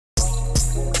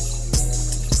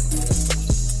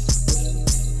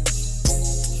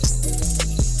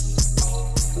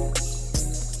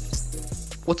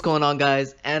What's going on,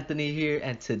 guys? Anthony here,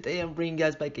 and today I'm bringing you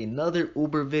guys back another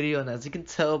Uber video. And as you can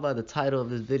tell by the title of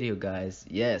this video, guys,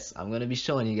 yes, I'm gonna be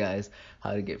showing you guys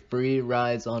how to get free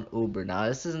rides on Uber. Now,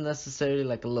 this isn't necessarily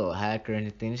like a little hack or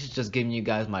anything. This is just giving you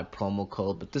guys my promo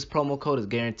code, but this promo code is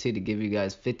guaranteed to give you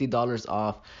guys $50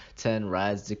 off 10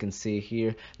 rides, as you can see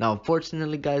here. Now,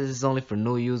 unfortunately, guys, this is only for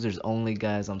new users only,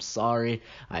 guys. I'm sorry.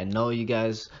 I know you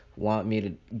guys want me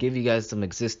to give you guys some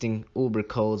existing Uber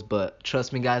codes, but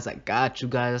trust me, guys, I got you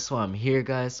guys. That's why I'm here,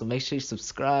 guys. So make sure you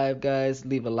subscribe, guys,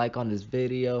 leave a like on this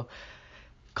video,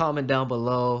 comment down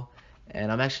below.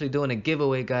 And I'm actually doing a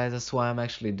giveaway, guys. That's why I'm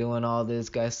actually doing all this,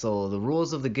 guys. So the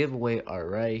rules of the giveaway are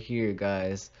right here,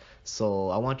 guys. So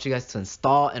I want you guys to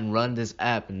install and run this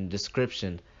app in the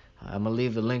description. I'm gonna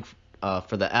leave the link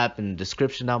for the app in the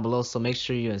description down below, so make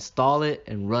sure you install it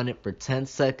and run it for 10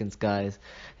 seconds, guys.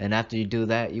 And after you do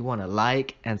that, you want to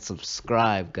like and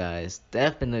subscribe, guys.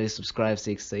 Definitely subscribe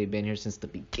so you've been here since the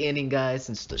beginning, guys,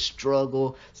 since the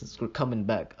struggle, since we're coming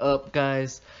back up,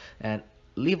 guys. And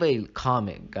leave a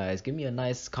comment, guys. Give me a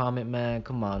nice comment, man.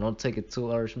 Come on, don't take it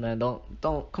too harsh, man.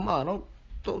 Come on,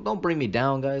 don't bring me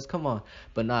down, guys. Come on.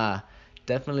 But nah,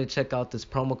 definitely check out this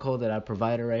promo code that I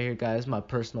provided right here, guys. My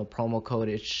personal promo code.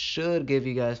 It should give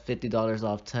you guys $50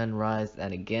 off 10 rides.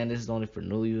 And again, this is only for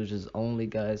new users only,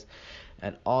 guys.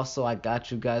 And also, I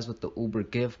got you guys with the Uber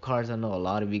gift cards. I know a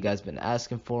lot of you guys been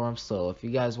asking for them. So if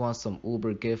you guys want some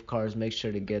Uber gift cards, make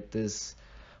sure to get this.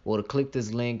 Well, to click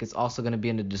this link, it's also going to be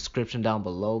in the description down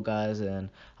below, guys. And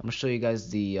I'm going to show you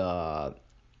guys the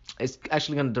it's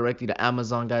actually going to direct you to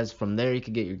Amazon, guys. From there you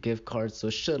can get your gift cards, so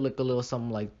it should look a little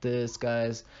something like this,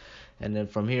 guys. And then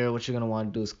from here, what you're going to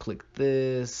want to do is click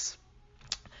this,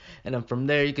 and then from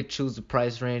there you could choose the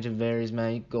price range. It varies,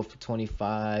 man. You could go for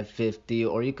 25, 50,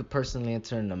 or you could personally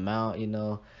enter an amount,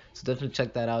 so definitely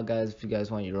check that out, guys, if you guys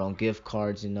want your own gift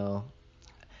cards. And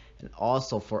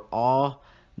also, for all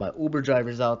my Uber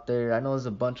drivers out there, I know there's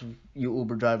a bunch of you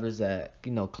Uber drivers that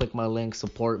click my link,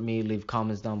 support me, leave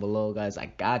comments down below, guys. I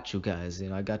got you guys.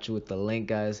 I got you with the link,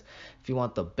 guys. If you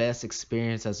want the best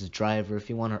experience as a driver, if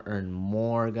you want to earn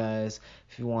more, guys,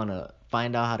 if you want to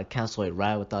find out how to cancel a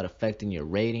ride without affecting your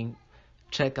rating,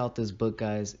 check out this book,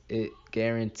 guys. It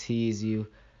guarantees you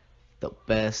the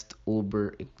best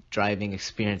Uber driving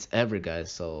experience ever,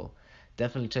 guys. So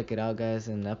definitely check it out, guys.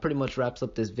 And that pretty much wraps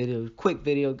up this video. Quick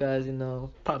video, guys,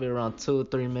 probably around 2 or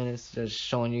 3 minutes, just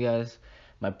showing you guys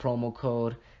my promo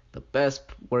code, the best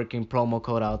working promo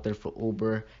code out there for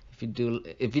Uber. If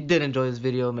you did enjoy this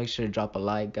video, make sure to drop a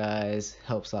like, guys.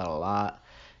 Helps out a lot.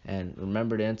 And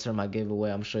remember to enter my giveaway.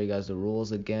 I'm showing you guys the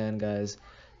rules again, guys.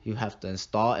 You have to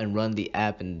install and run the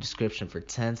app in the description for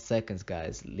 10 seconds,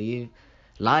 guys.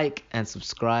 Like and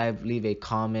subscribe, leave a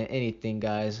comment, anything,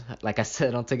 guys. Like I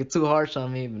said, don't take it too harsh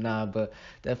on me, but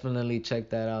definitely check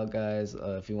that out, guys.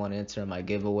 If you want to enter my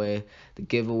giveaway,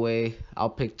 I'll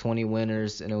pick 20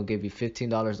 winners and it'll give you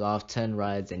 $15 off 10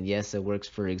 rides. And yes, it works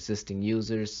for existing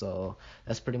users. So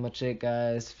that's pretty much it,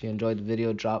 guys. If you enjoyed the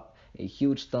video, drop a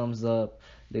huge thumbs up,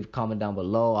 leave a comment down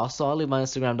below. Also, I'll leave my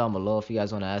Instagram down below if you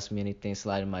guys want to ask me anything.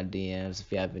 Slide in my DMs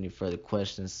if you have any further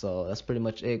questions. So that's pretty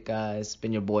much it, guys. It's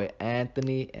been your boy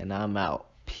Anthony, and I'm out.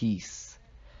 Peace.